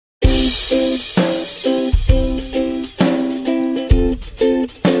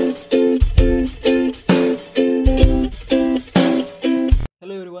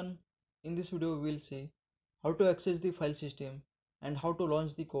video we will see how to access the file system and how to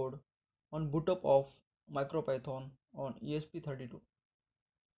launch the code on boot up of MicroPython on ESP32.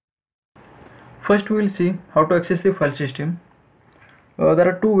 First we will see how to access the file system. There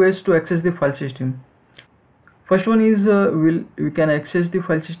are two ways to access the file system. First one is we can access the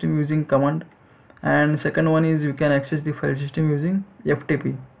file system using command, and second one is we can access the file system using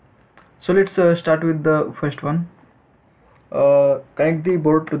FTP. So let's start with the first one. Connect the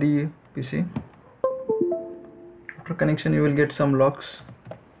board to the PC. After connection you will get some locks.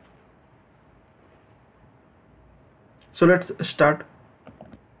 So let's start.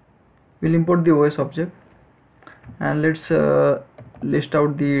 We'll import the OS object and let's list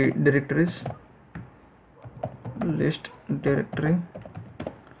out the directories. List directory.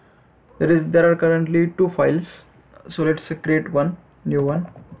 There are currently two files, so let's create one new one.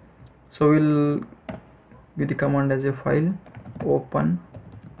 So we'll give the command as a file open.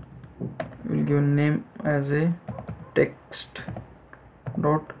 We'll give name as a text.txt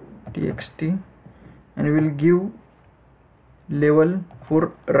and we'll give level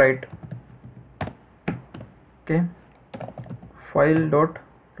for write. Okay,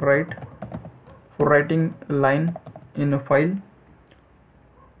 file.write for writing line in a file.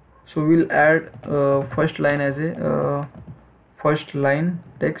 So we'll add first line as a first line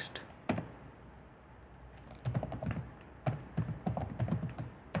text.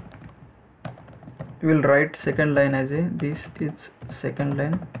 We'll write second line as a this is second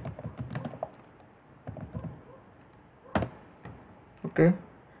line. Okay,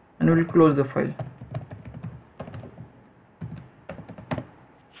 and we'll close the file.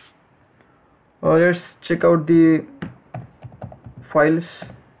 Let's check out the files.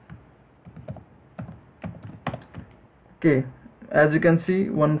 Okay, as you can see,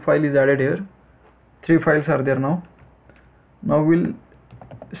 one file is added here. Three files are there now. Now we'll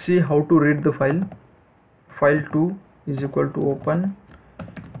see how to read the file. File2 is equal to open.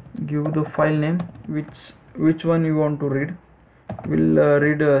 Give the file name, which one you want to read. We'll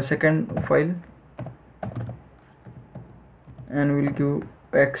read a second file and we'll give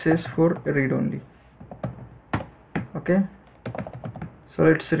access for read only. Okay, so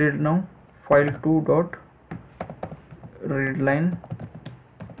let's read now. File2 dot read line.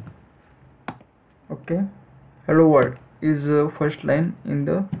 Okay, hello world is first line in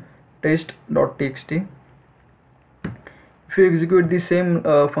the test.txt. If you execute the same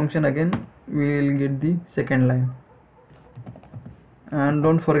function again, we will get the second line. And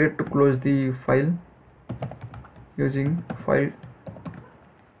don't forget to close the file using file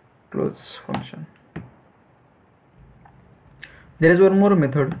close function. There is one more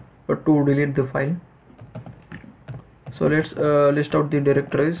method to delete the file. So let's list out the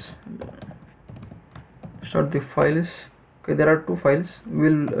directories. Start the files. Okay, there are two files.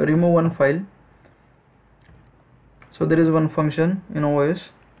 We'll remove one file. So there is one function in OS,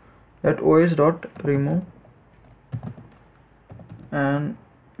 that os.remove, and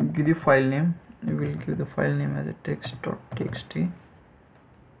give the file name. We will give the file name as a text.txt.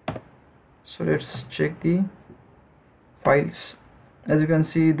 So let's check the files. As you can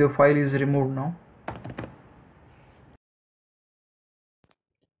see, the file is removed now.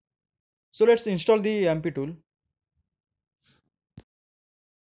 So let's install the Ampy tool.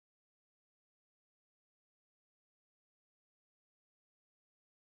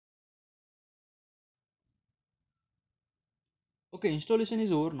 Okay, installation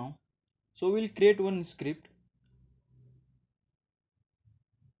is over now. So we'll create one script.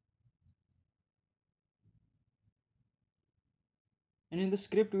 And in the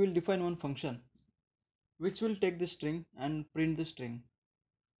script we will define one function which will take the string and print the string.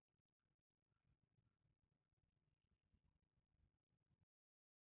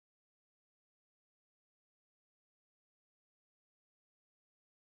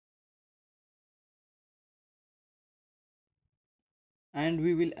 And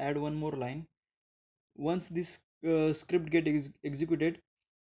we will add one more line. Once this script get executed,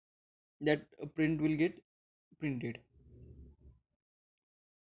 that print will get printed.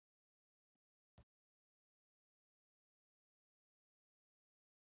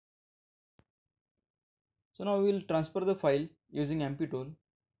 So now we will transfer the file using Ampy tool.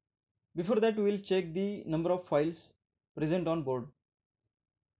 Before that we will check the number of files present on board.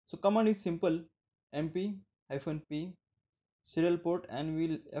 So command is simple, mp-p serial port, and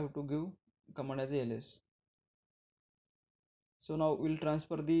we'll have to give command as ls. So now we'll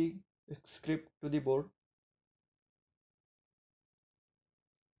transfer the script to the board.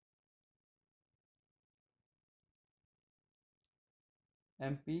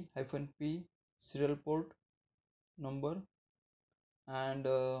 mp-p serial port number, and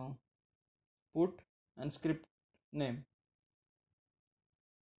put and script name.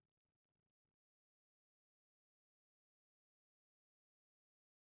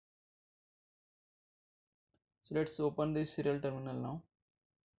 So let's open this serial terminal now.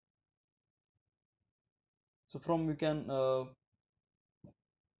 So from we can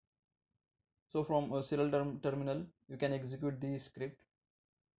from a serial terminal you can execute the script.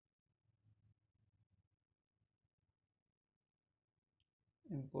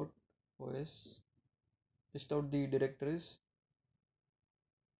 Import os, list out the directories.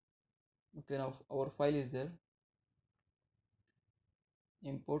 Okay, now our file is there.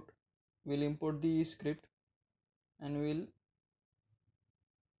 Import, we'll import the script and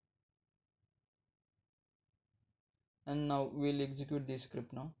now we'll execute the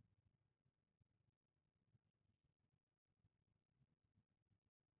script now.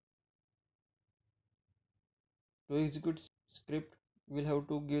 To execute script, we'll have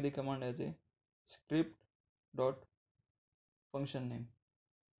to give the command as a script dot function name.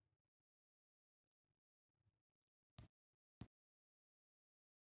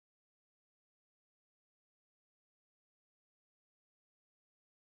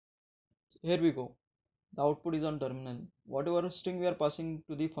 Here we go. The output is on terminal. Whatever string we are passing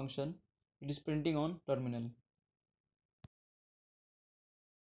to the function, it is printing on terminal.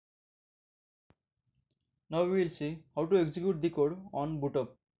 Now we will see how to execute the code on boot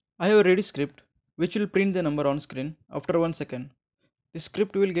up. I have a ready script which will print the number on screen after 1 second. The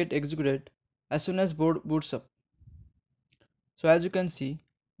script will get executed as soon as board boots up. So as you can see,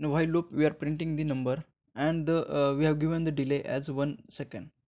 in a while loop we are printing the number and we have given the delay as 1 second.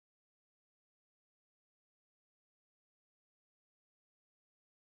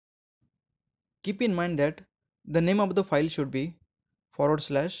 Keep in mind that the name of the file should be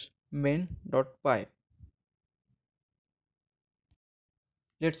 / main.py.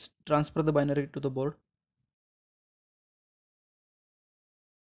 Let's transfer the binary to the board.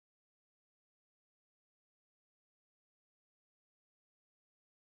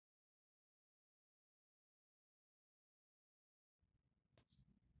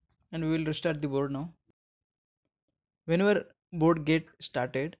 And we will restart the board now. Whenever board get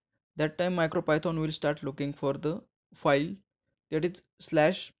started, that time MicroPython will start looking for the file that is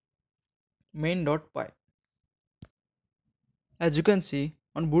 /main.py. As you can see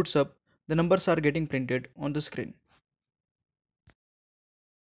on boots up, the numbers are getting printed on the screen.